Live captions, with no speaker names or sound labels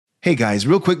Hey guys,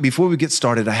 real quick before we get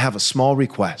started, I have a small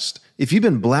request. If you've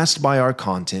been blessed by our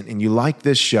content and you like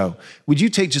this show, would you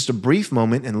take just a brief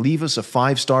moment and leave us a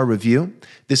 5-star review?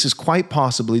 This is quite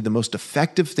possibly the most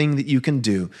effective thing that you can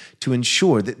do to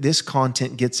ensure that this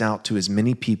content gets out to as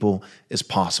many people as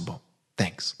possible.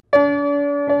 Thanks.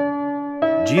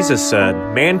 Jesus said,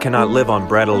 "Man cannot live on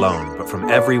bread alone, but from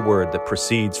every word that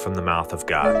proceeds from the mouth of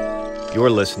God."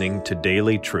 You're listening to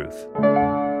Daily Truth.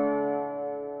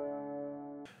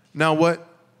 Now, what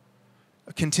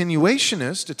a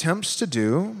continuationist attempts to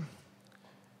do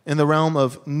in the realm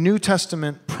of New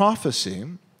Testament prophecy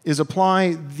is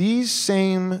apply these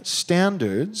same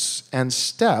standards and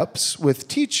steps with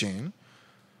teaching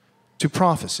to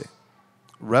prophecy: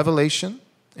 revelation,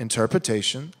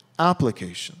 interpretation,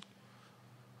 application.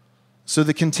 So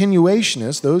the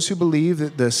continuationists, those who believe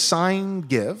that the sign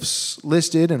gifts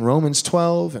listed in Romans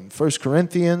 12 and 1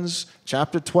 Corinthians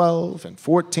chapter 12 and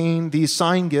 14, these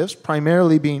sign gifts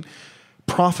primarily being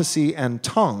prophecy and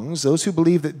tongues, those who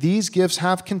believe that these gifts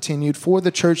have continued for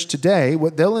the church today,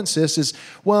 what they'll insist is,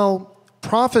 well,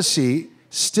 prophecy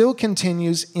still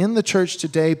continues in the church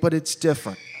today, but it's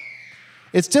different.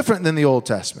 It's different than the Old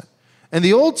Testament. In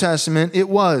the Old Testament, it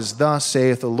was, "Thus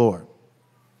saith the Lord."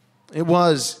 It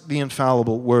was the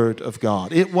infallible Word of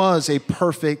God. It was a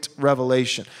perfect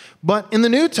revelation. But in the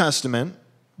New Testament,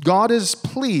 God is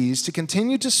pleased to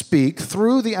continue to speak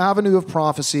through the avenue of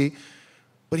prophecy.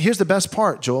 But here's the best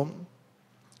part, Joel.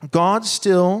 God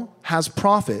still has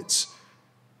prophets.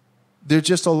 They're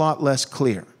just a lot less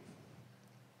clear.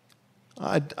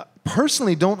 I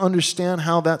personally don't understand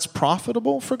how that's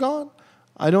profitable for God.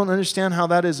 I don't understand how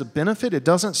that is a benefit. It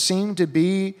doesn't seem to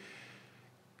be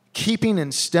keeping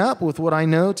in step with what I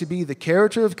know to be the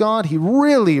character of God. He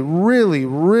really, really,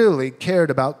 really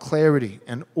cared about clarity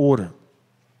and order,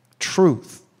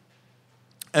 truth.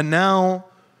 And now,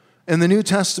 in the New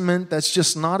Testament, that's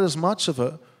just not as much of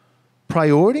a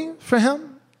priority for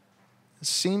him. It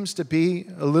seems to be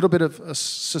a little bit of a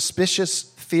suspicious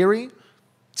theory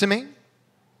to me.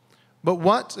 But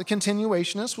what a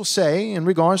continuationist will say in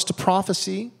regards to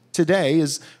prophecy today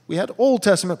is we had Old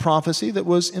Testament prophecy that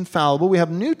was infallible. We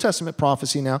have New Testament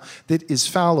prophecy now that is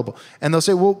fallible. And they'll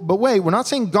say, well, but wait, we're not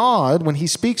saying God, when he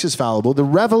speaks, is fallible. The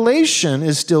revelation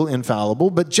is still infallible,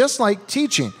 but just like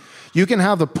teaching, you can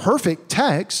have the perfect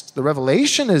text. The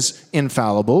revelation is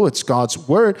infallible. It's God's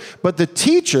word. But the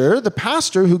teacher, the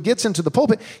pastor who gets into the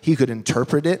pulpit, he could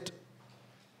interpret it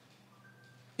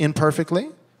imperfectly,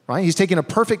 right? He's taking a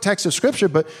perfect text of Scripture,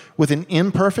 but with an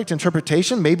imperfect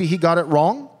interpretation. Maybe he got it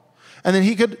wrong. And then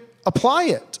he could apply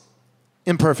it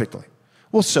imperfectly.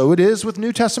 Well, so it is with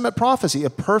New Testament prophecy. A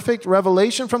perfect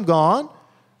revelation from God,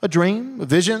 a dream, a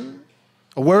vision,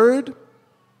 a word,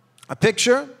 a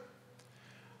picture.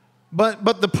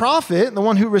 But the prophet, the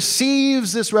one who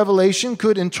receives this revelation,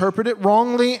 could interpret it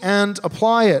wrongly and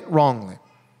apply it wrongly.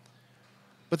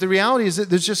 But the reality is that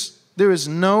there is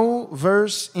no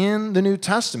verse in the New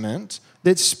Testament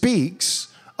that speaks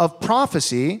of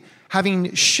prophecy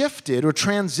having shifted or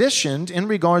transitioned in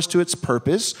regards to its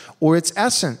purpose or its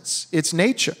essence, its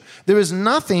nature. There is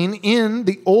nothing in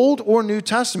the Old or New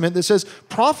Testament that says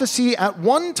prophecy at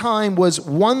one time was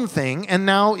one thing and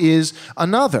now is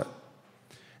another.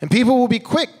 And people will be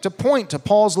quick to point to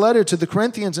Paul's letter to the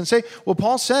Corinthians and say, well,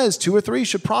 Paul says 2 or 3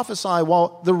 should prophesy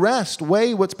while the rest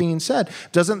weigh what's being said.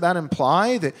 Doesn't that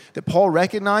imply that Paul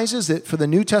recognizes that for the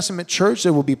New Testament church,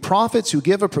 there will be prophets who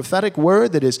give a prophetic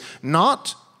word that is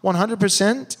not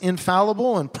 100%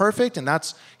 infallible and perfect, and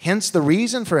that's hence the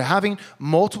reason for having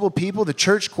multiple people, the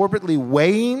church corporately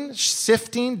weighing,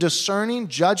 sifting, discerning,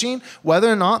 judging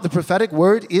whether or not the prophetic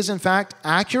word is in fact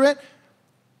accurate?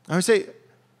 I would say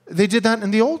they did that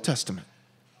in the Old Testament.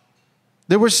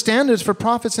 There were standards for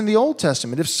prophets in the Old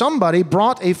Testament. If somebody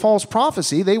brought a false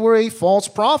prophecy, they were a false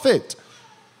prophet,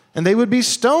 and they would be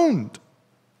stoned.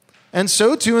 And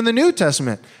so too in the New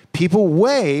Testament. People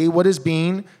weigh what is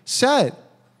being said.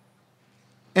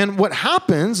 And what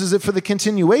happens is that for the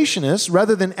continuationists,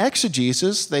 rather than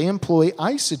exegesis, they employ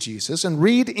eisegesis and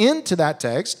read into that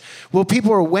text. Well,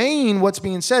 people are weighing what's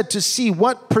being said to see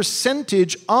what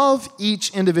percentage of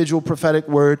each individual prophetic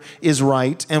word is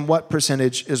right and what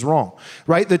percentage is wrong,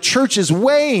 right? The church is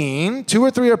weighing, 2 or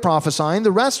 3 are prophesying,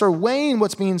 the rest are weighing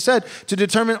what's being said to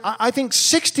determine, I think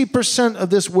 60% of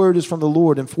this word is from the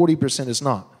Lord and 40% is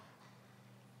not.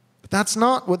 That's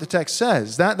not what the text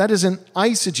says. That is an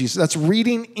eisegesis. That's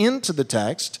reading into the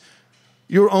text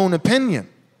your own opinion.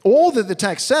 All that the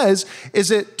text says is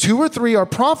that 2 or 3 are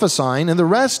prophesying and the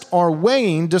rest are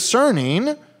weighing,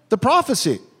 discerning the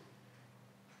prophecy.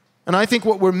 And I think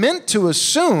what we're meant to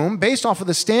assume, based off of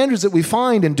the standards that we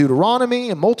find in Deuteronomy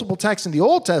and multiple texts in the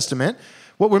Old Testament,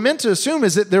 what we're meant to assume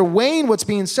is that they're weighing what's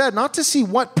being said, not to see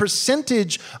what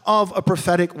percentage of a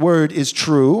prophetic word is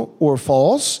true or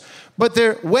false, but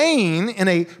they're weighing in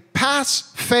a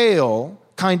pass-fail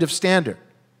kind of standard.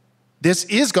 This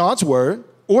is God's word,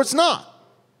 or it's not.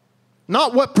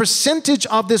 Not what percentage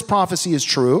of this prophecy is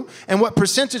true and what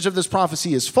percentage of this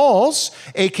prophecy is false,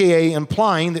 aka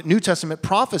implying that New Testament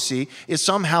prophecy is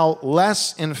somehow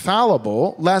less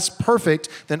infallible, less perfect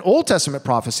than Old Testament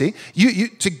prophecy.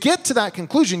 To get to that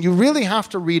conclusion, you really have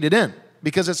to read it in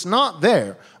because it's not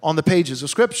there on the pages of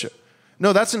Scripture.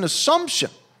 No, that's an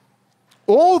assumption.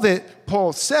 All that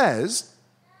Paul says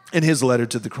in his letter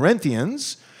to the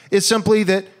Corinthians is simply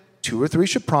that 2 or 3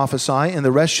 should prophesy, and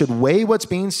the rest should weigh what's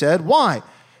being said. Why?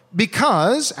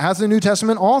 Because, as the New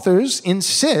Testament authors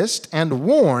insist and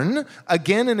warn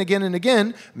again and again and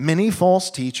again, many false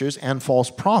teachers and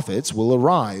false prophets will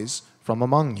arise from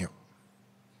among you.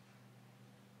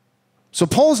 So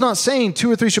Paul's not saying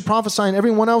 2 or 3 should prophesy and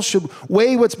everyone else should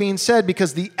weigh what's being said,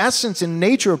 because the essence and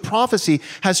nature of prophecy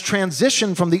has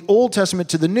transitioned from the Old Testament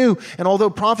to the New. And although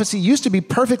prophecy used to be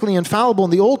perfectly infallible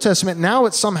in the Old Testament, now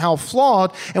it's somehow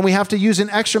flawed and we have to use an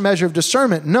extra measure of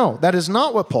discernment. No, that is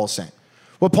not what Paul's saying.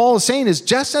 What Paul is saying is,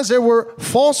 just as there were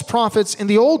false prophets in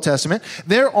the Old Testament,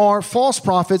 there are false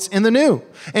prophets in the New.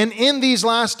 And in these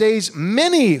last days,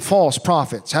 many false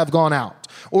prophets have gone out.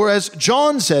 Or as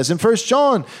John says in 1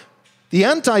 John, the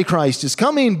Antichrist is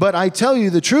coming, but I tell you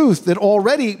the truth that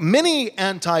already many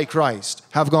Antichrists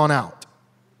have gone out.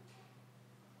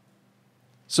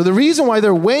 So the reason why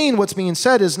they're weighing what's being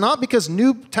said is not because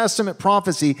New Testament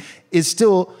prophecy is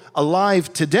still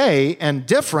alive today and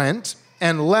different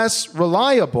and less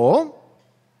reliable.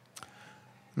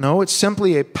 No, it's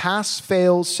simply a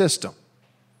pass-fail system.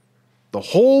 The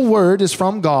whole word is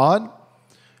from God,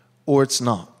 or it's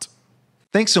not.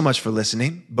 Thanks so much for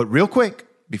listening, but real quick,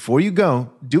 before you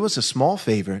go, do us a small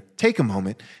favor, take a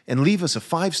moment, and leave us a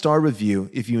 5-star review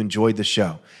if you enjoyed the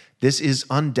show. This is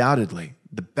undoubtedly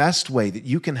the best way that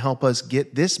you can help us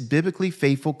get this biblically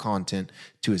faithful content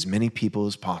to as many people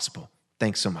as possible.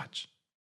 Thanks so much.